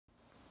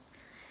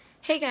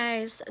Hey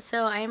guys,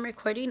 so I am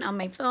recording on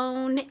my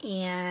phone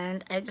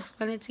and I just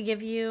wanted to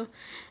give you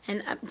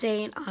an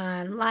update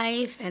on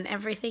life and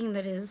everything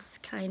that is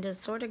kind of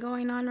sort of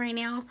going on right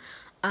now.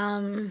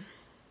 Um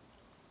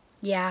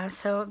yeah,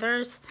 so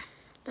there's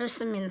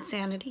some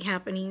insanity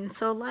happening.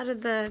 So a lot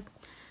of the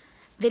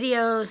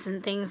videos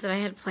and things that I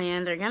had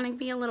planned are going to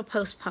be a little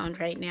postponed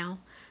right now.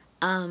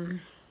 Um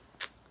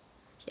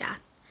yeah.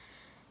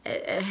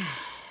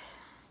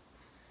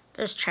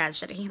 There's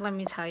tragedy, let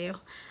me tell you.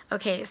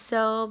 Okay,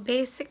 so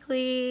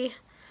basically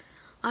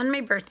on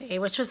my birthday,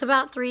 which was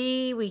about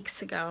 3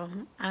 weeks ago,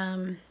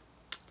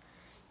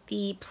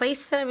 the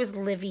place that I was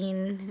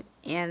living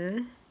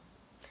in,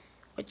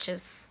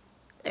 it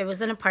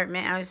was an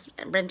apartment. I was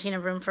renting a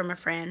room from a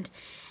friend,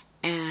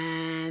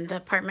 and the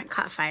apartment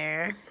caught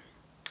fire.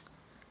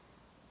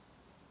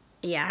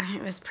 Yeah,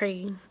 it was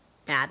pretty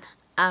bad.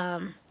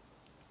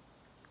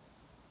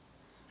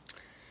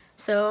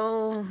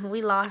 So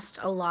we lost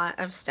a lot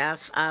of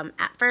stuff.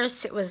 At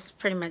first, it was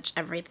pretty much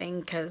everything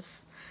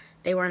because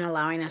they weren't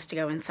allowing us to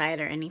go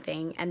inside or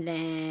anything. And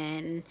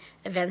then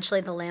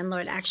eventually the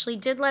landlord actually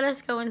did let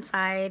us go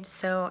inside.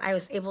 So I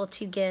was able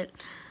to get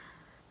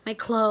my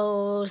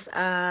clothes.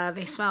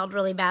 They smelled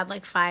really bad,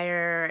 like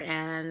fire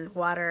and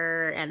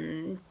water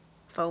and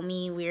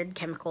foamy, weird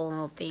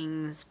chemical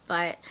things.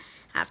 But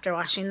after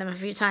washing them a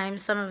few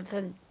times, some of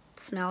the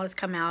smell has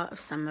come out of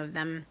some of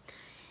them.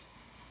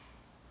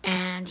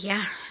 And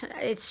yeah,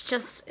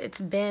 it's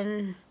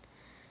been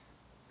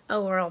a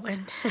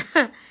whirlwind.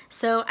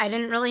 So I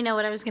didn't really know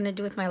what I was going to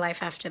do with my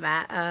life after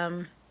that.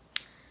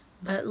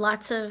 But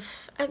lots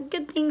of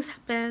good things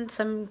happened.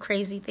 Some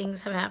crazy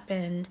things have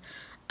happened.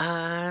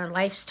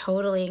 Life's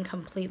totally and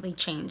completely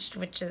changed,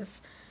 which is,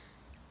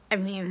 I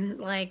mean,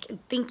 like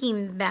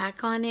thinking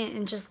back on it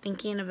and just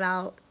thinking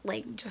about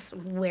like just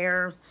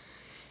where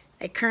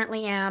I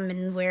currently am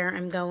and where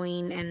I'm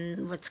going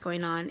and what's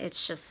going on.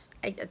 It's just,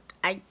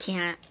 I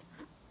can't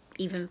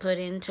even put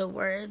into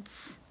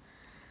words.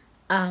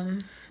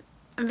 I'm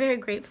very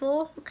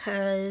grateful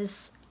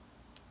because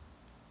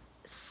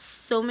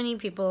so many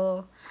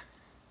people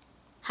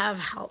have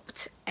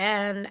helped.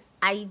 And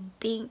I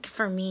think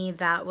for me,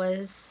 that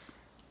was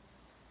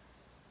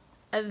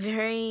a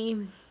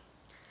very,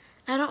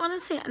 I don't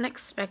want to say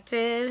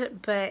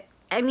unexpected, but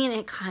I mean,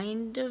 it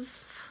kind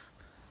of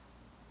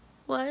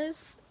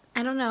was.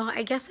 I don't know.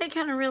 I guess I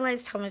kind of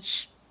realized how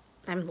much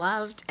I'm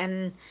loved,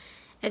 and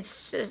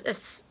it's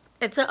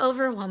an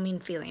overwhelming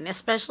feeling,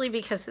 especially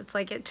because it's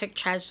like it took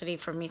tragedy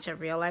for me to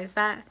realize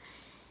that.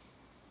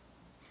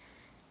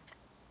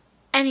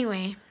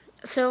 Anyway,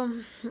 so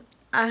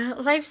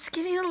life's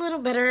getting a little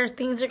better.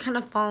 Things are kind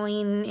of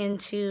falling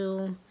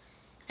into,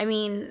 I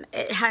mean,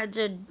 it had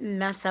to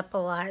mess up a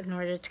lot in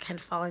order to kind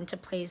of fall into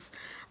place.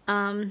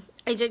 I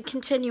did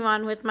continue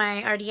on with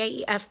my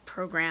RDIEF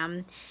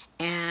program,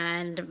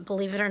 and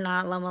believe it or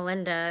not, Loma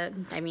Linda,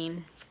 I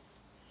mean,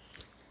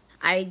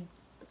 I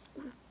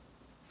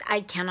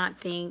I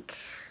cannot thank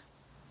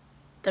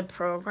the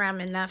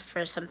program enough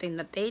for something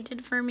that they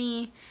did for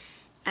me.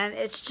 And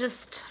it's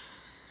just,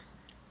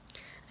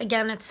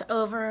 again, it's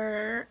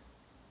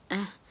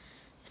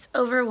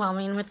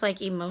overwhelming with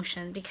like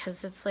emotion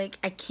because it's like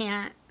I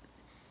can't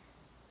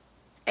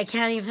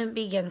even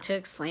begin to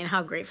explain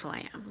how grateful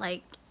I am.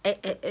 Like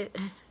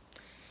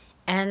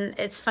and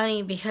it's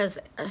funny because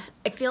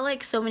I feel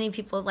like so many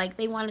people, like,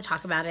 they want to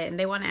talk about it and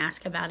they want to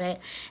ask about it,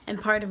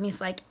 and part of me is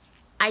like,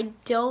 I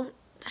don't,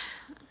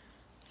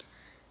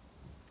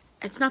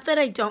 it's not that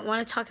I don't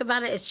want to talk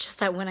about it, it's just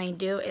that when I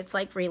do, it's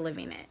like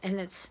reliving it. And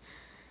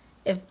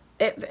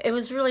it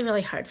was really,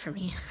 really hard for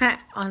me,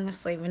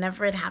 honestly,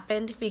 whenever it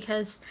happened,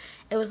 because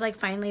it was like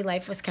finally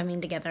life was coming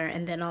together,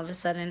 and then all of a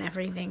sudden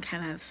everything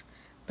kind of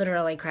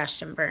literally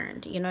crashed and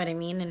burned. You know what I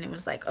mean? And it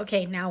was like,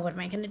 okay, now what am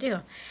I going to do?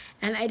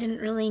 And I didn't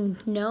really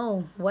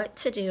know what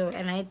to do.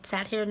 And I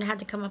sat here and had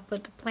to come up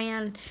with a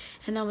plan.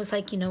 And I was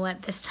like, you know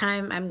what? This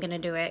time I'm going to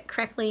do it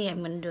correctly. I'm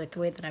going to do it the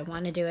way that I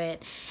want to do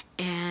it.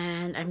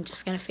 And I'm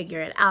just going to figure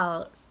it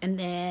out. And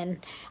then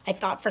I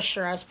thought for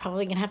sure I was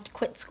probably going to have to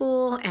quit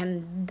school.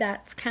 And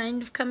that's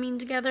kind of coming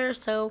together.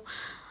 So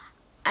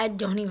I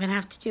don't even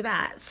have to do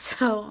that.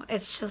 So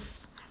it's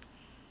just,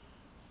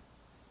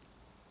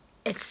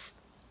 it's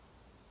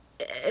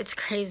it's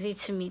crazy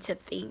to me to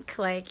think,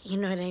 like, you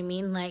know what I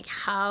mean, like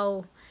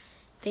how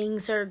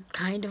things are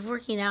kind of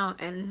working out,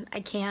 and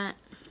I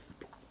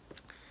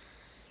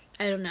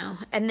don't know.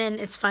 And then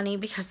it's funny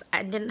because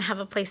I didn't have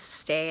a place to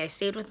stay. I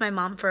stayed with my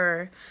mom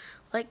for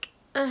like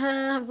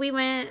we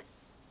went,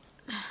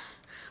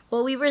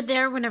 well, we were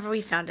there whenever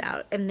we found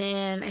out, and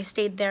then I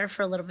stayed there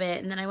for a little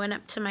bit, and then I went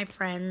up to my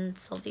friend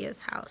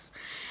Sylvia's house.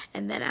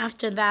 And then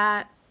after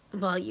that,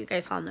 well, you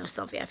guys all know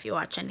Sylvia if you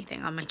watch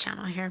anything on my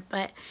channel here,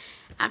 but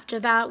after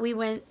that we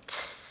went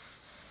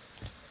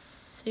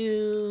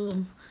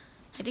to,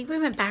 I think we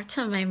went back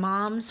to my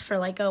mom's for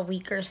like a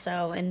week or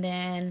so, and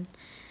then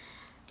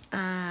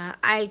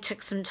I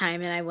took some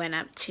time and I went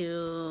up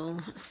to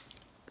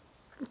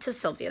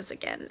Sylvia's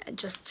again,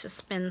 just to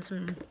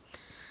spend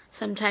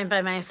some time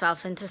by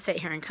myself and to sit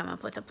here and come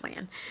up with a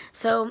plan.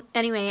 So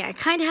anyway, I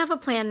kind of have a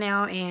plan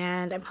now,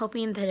 and I'm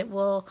hoping that it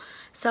will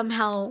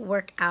somehow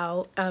work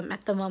out.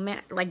 At the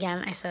moment,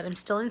 again, I said I'm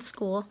still in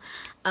school.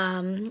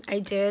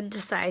 I did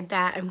decide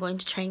that I'm going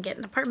to try and get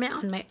an apartment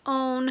on my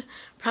own,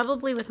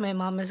 probably with my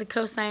mom as a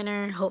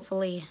co-signer,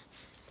 hopefully.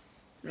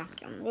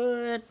 Knock on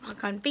wood,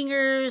 knock on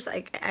fingers.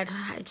 I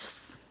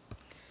just,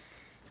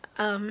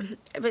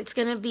 it's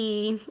gonna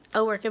be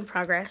a work in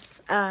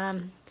progress.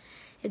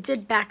 It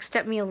did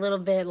backstep me a little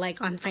bit, like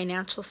on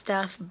financial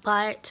stuff,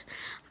 but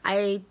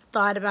I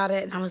thought about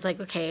it and I was like,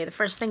 okay, the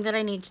first thing that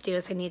I need to do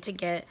is I need to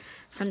get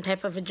some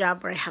type of a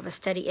job where I have a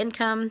steady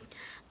income.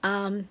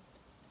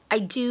 I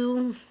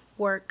do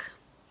work.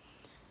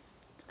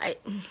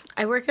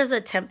 I work as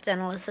a temp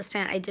dental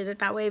assistant. I did it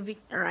that way,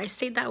 or I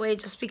stayed that way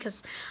just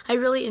because I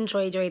really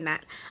enjoy doing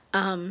that.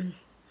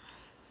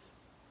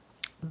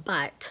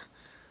 But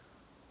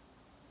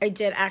I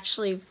did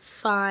actually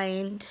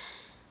find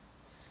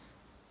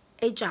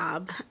a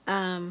job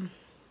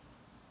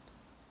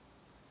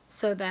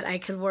so that I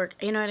could work,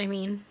 you know what I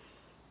mean,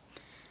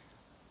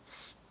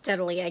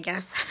 steadily, I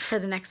guess, for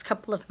the next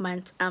couple of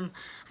months.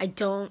 I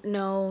don't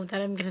know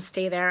that I'm gonna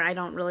stay there. I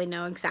don't really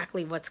know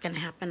exactly what's gonna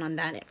happen on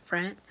that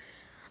front.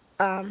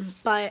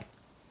 But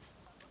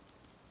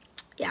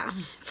yeah,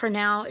 for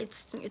now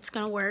it's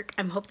gonna work.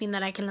 I'm hoping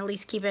that I can at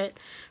least keep it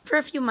for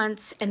a few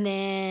months, and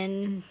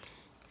then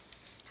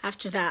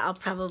after that, I'll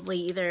probably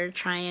either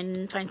try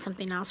and find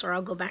something else, or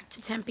I'll go back to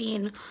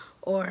temping,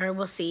 or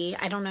we'll see.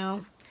 I don't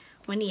know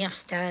when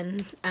EF's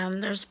done.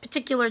 There's a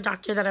particular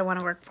doctor that I want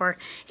to work for.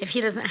 If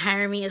he doesn't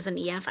hire me as an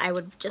EF, I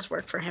would just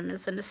work for him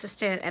as an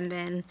assistant and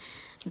then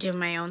do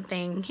my own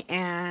thing.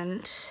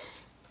 And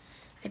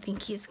I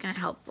think he's going to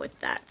help with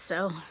that.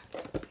 So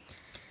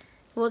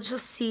we'll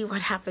just see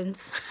what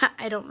happens.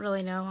 I don't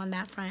really know on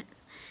that front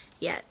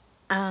yet.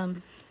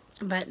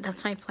 But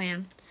that's my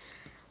plan.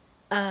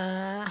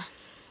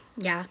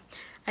 Yeah,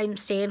 I'm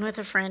staying with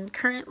a friend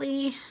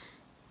currently,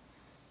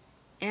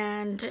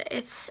 and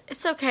it's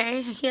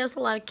okay. He has a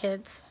lot of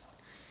kids,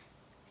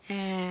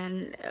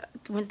 and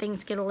when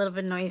things get a little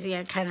bit noisy,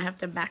 I kind of have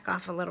to back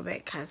off a little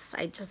bit because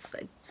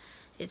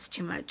it's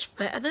too much.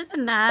 But other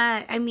than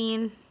that, I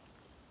mean,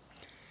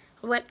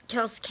 what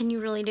else can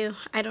you really do?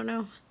 I don't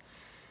know.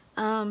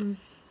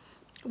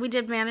 We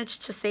did manage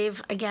to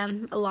save,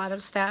 again, a lot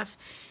of stuff,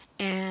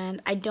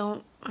 and I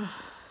don't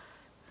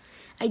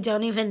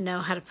even know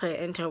how to put it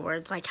into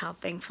words, like how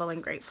thankful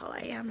and grateful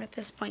I am at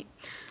this point.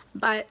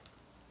 But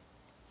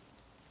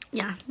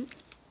yeah,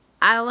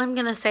 all I'm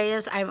gonna say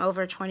is I'm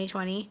over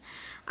 2020.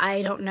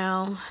 I don't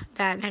know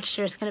that next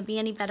year is gonna be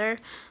any better,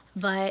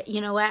 but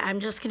you know what? I'm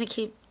just gonna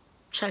keep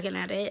chugging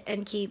at it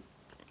and keep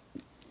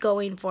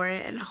going for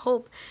it and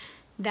hope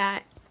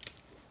that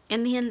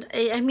in the end,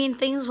 I mean,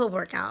 things will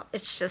work out.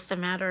 It's just a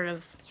matter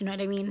of, you know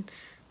what I mean,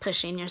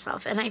 pushing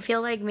yourself. And I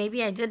feel like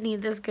maybe I did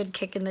need this good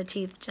kick in the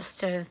teeth just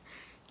to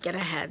get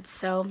ahead.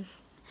 So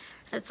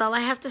that's all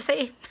I have to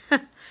say.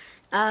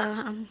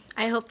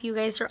 I hope you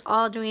guys are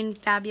all doing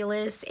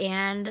fabulous,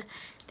 and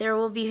there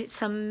will be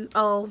some,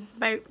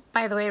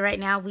 by the way, right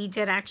now we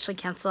did actually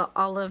cancel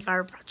all of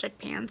our project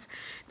pans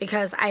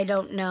because I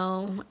don't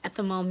know at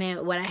the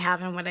moment what I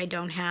have and what I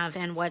don't have,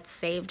 and what's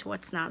saved,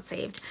 what's not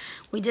saved.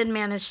 We did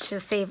manage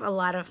to save a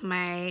lot of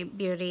my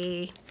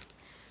beauty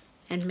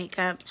and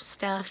makeup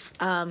stuff,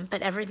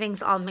 but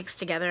everything's all mixed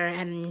together,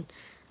 and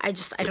I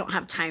don't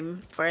have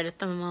time for it at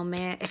the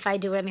moment. If I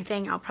do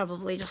anything, I'll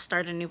probably just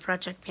start a new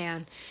project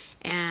pan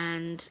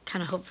and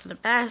kind of hope for the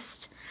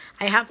best.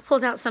 I have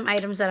pulled out some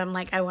items that I'm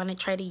like, I want to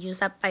try to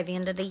use up by the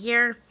end of the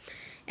year.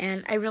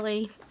 And I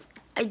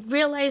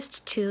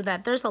realized too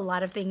that there's a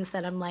lot of things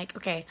that I'm like,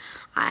 okay,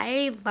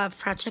 I love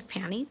project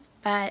panning,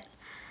 but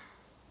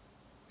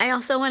I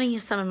also want to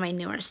use some of my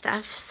newer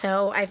stuff.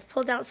 So I've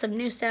pulled out some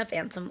new stuff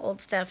and some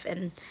old stuff,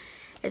 and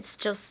it's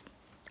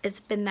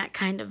been that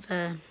kind of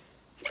a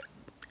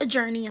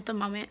journey at the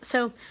moment.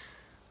 So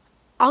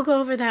I'll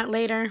go over that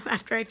later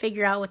after I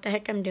figure out what the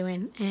heck I'm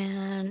doing.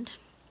 And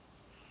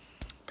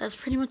that's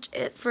pretty much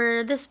it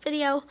for this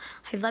video.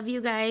 I love you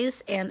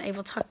guys, and I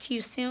will talk to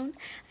you soon.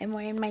 I'm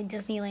wearing my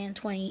Disneyland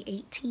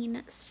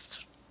 2018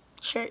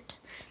 shirt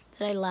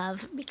that I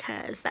love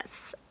because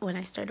that's when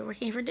I started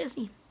working for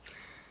Disney.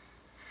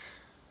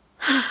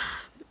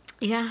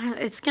 Yeah,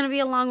 it's gonna be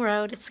a long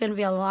road. It's gonna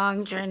be a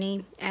long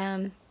journey.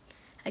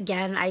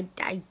 Again,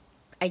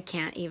 I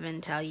can't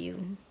even tell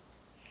you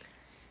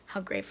how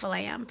grateful I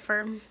am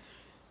for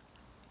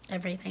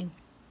everything.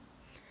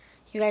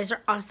 You guys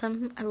are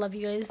awesome. I love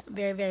you guys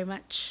very, very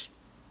much.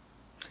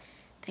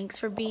 Thanks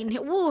for being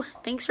here. Woo!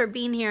 Thanks for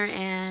being here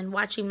and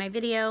watching my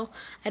video.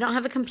 I don't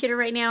have a computer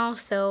right now,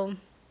 so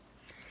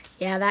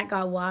yeah, that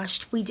got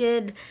washed. We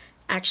did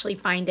actually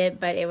find it,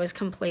 but it was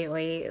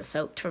completely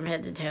soaked from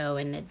head to toe,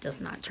 and it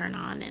does not turn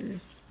on. And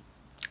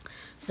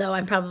so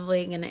I'm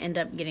probably going to end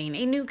up getting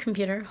a new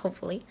computer,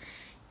 hopefully.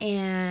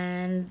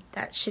 And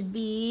that should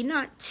be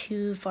not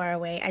too far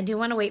away. I do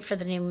want to wait for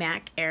the new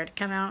Mac Air to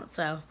come out,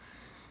 so,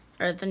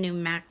 or the new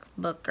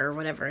MacBook or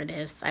whatever it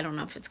is. I don't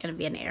know if it's going to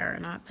be an Air or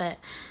not, but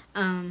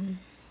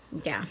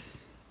Yeah.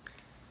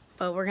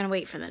 But we're going to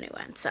wait for the new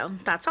one. So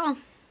that's all.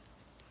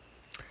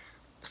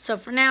 So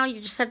for now,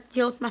 you just have to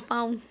deal with my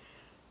phone.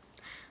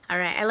 All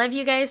right, I love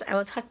you guys. I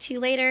will talk to you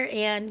later,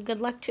 and good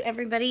luck to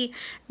everybody.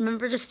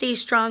 Remember to stay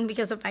strong,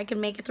 because if I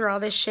can make it through all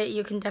this shit,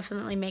 you can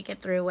definitely make it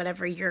through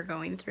whatever you're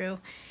going through.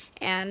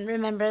 And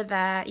remember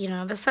that, you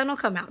know, the sun will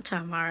come out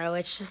tomorrow.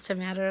 It's just a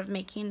matter of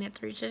making it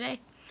through today.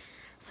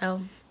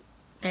 So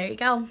there you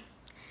go.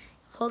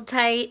 Hold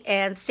tight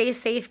and stay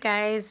safe,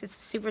 guys. It's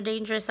super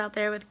dangerous out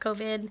there with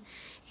COVID.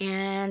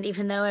 And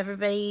even though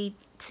everybody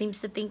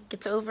seems to think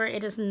it's over,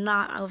 it is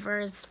not over.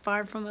 It's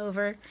far from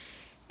over.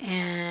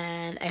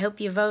 And I hope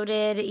you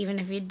voted. Even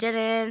if you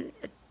didn't,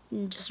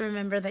 just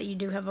remember that you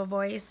do have a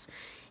voice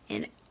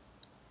in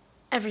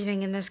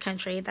everything in this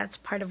country. That's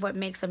part of what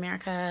makes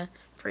America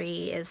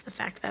free, is the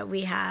fact that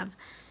we have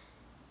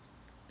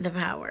the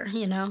power,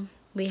 you know?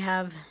 We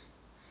have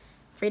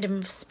freedom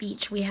of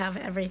speech. We have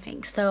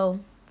everything.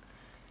 So,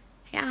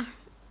 yeah,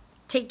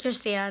 take your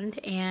stand,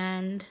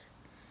 and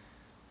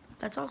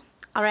that's all.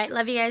 All right,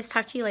 love you guys.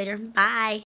 Talk to you later. Bye.